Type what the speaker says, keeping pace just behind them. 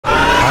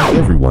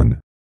Everyone,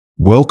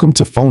 welcome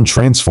to Phone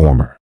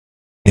Transformer.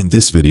 In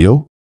this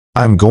video,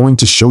 I'm going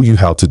to show you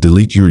how to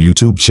delete your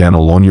YouTube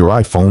channel on your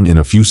iPhone in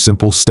a few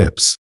simple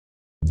steps.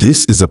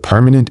 This is a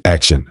permanent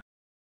action,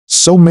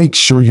 so make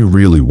sure you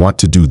really want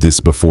to do this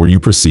before you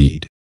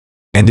proceed.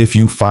 And if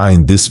you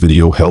find this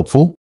video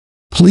helpful,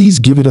 please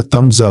give it a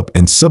thumbs up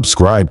and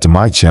subscribe to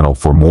my channel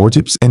for more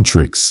tips and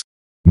tricks.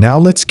 Now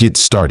let's get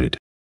started.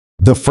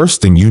 The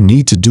first thing you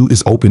need to do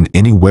is open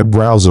any web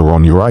browser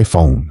on your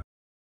iPhone.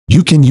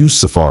 You can use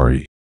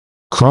Safari,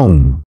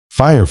 Chrome,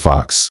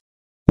 Firefox,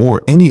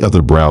 or any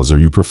other browser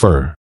you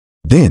prefer.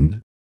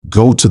 Then,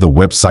 go to the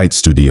website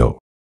Studio,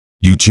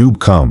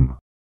 YouTube.com.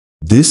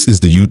 This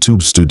is the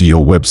YouTube Studio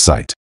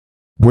website,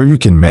 where you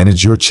can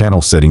manage your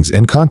channel settings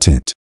and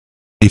content.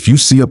 If you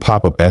see a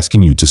pop-up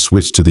asking you to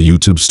switch to the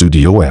YouTube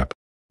Studio app,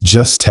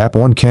 just tap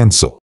on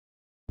Cancel.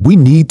 We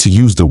need to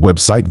use the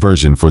website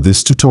version for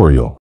this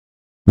tutorial.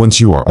 Once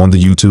you are on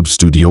the YouTube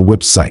Studio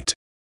website,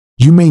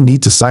 you may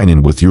need to sign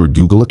in with your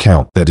Google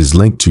account that is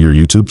linked to your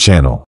YouTube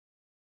channel.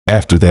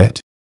 After that,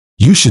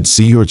 you should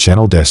see your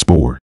channel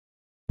dashboard.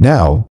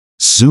 Now,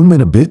 zoom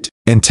in a bit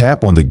and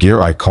tap on the gear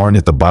icon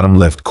at the bottom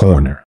left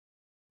corner.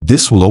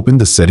 This will open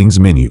the settings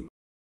menu.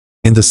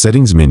 In the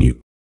settings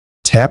menu,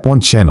 tap on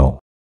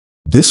Channel.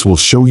 This will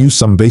show you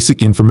some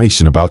basic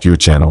information about your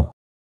channel,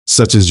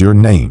 such as your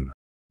name,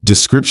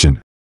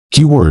 description,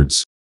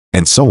 keywords,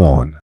 and so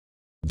on.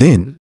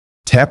 Then,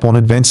 tap on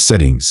Advanced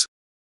Settings.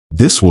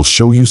 This will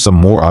show you some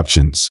more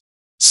options,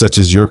 such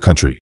as your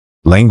country,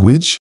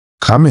 language,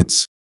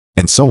 comments,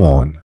 and so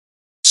on.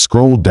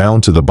 Scroll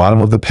down to the bottom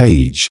of the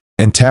page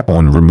and tap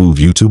on Remove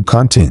YouTube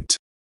Content.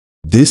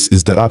 This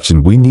is the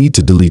option we need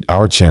to delete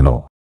our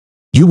channel.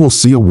 You will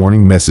see a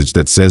warning message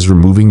that says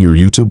removing your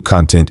YouTube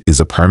content is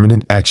a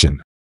permanent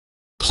action.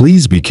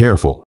 Please be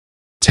careful.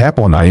 Tap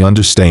on I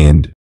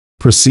understand.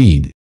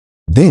 Proceed.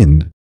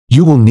 Then,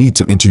 you will need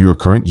to enter your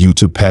current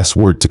YouTube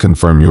password to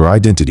confirm your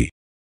identity.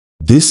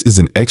 This is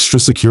an extra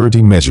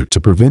security measure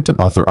to prevent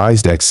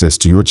unauthorized access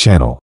to your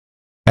channel.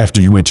 After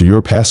you enter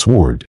your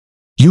password,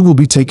 you will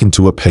be taken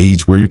to a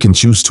page where you can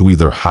choose to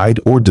either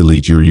hide or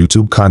delete your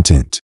YouTube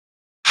content.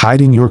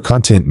 Hiding your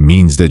content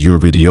means that your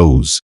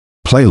videos,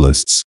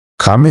 playlists,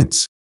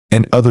 comments,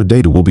 and other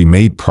data will be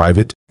made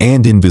private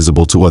and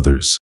invisible to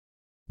others.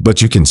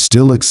 But you can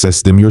still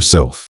access them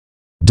yourself.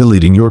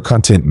 Deleting your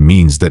content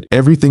means that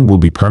everything will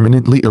be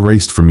permanently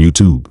erased from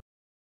YouTube,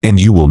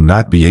 and you will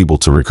not be able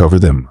to recover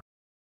them.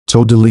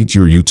 To delete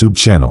your YouTube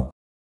channel,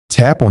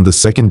 tap on the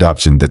second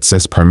option that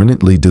says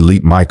Permanently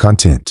Delete My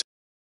Content.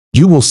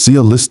 You will see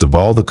a list of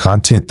all the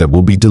content that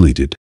will be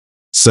deleted,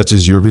 such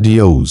as your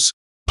videos,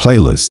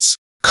 playlists,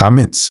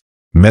 comments,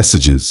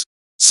 messages,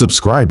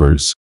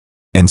 subscribers,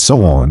 and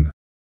so on.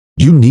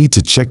 You need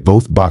to check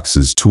both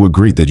boxes to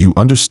agree that you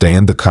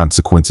understand the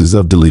consequences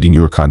of deleting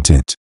your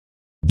content.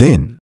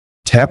 Then,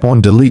 tap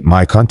on Delete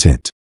My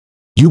Content.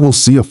 You will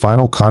see a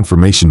final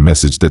confirmation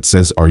message that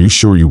says, "Are you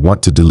sure you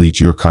want to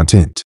delete your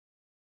content?"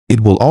 It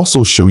will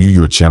also show you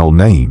your channel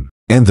name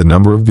and the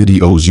number of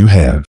videos you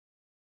have.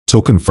 To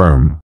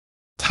confirm,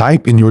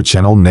 type in your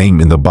channel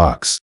name in the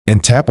box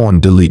and tap on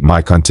Delete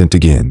My Content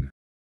again.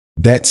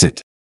 That's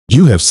it.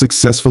 You have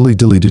successfully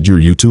deleted your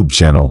YouTube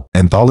channel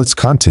and all its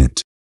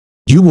content.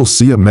 You will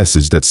see a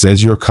message that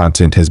says your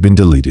content has been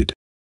deleted.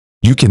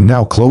 You can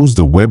now close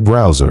the web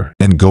browser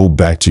and go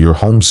back to your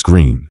home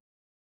screen.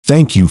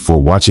 Thank you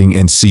for watching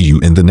and see you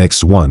in the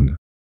next one.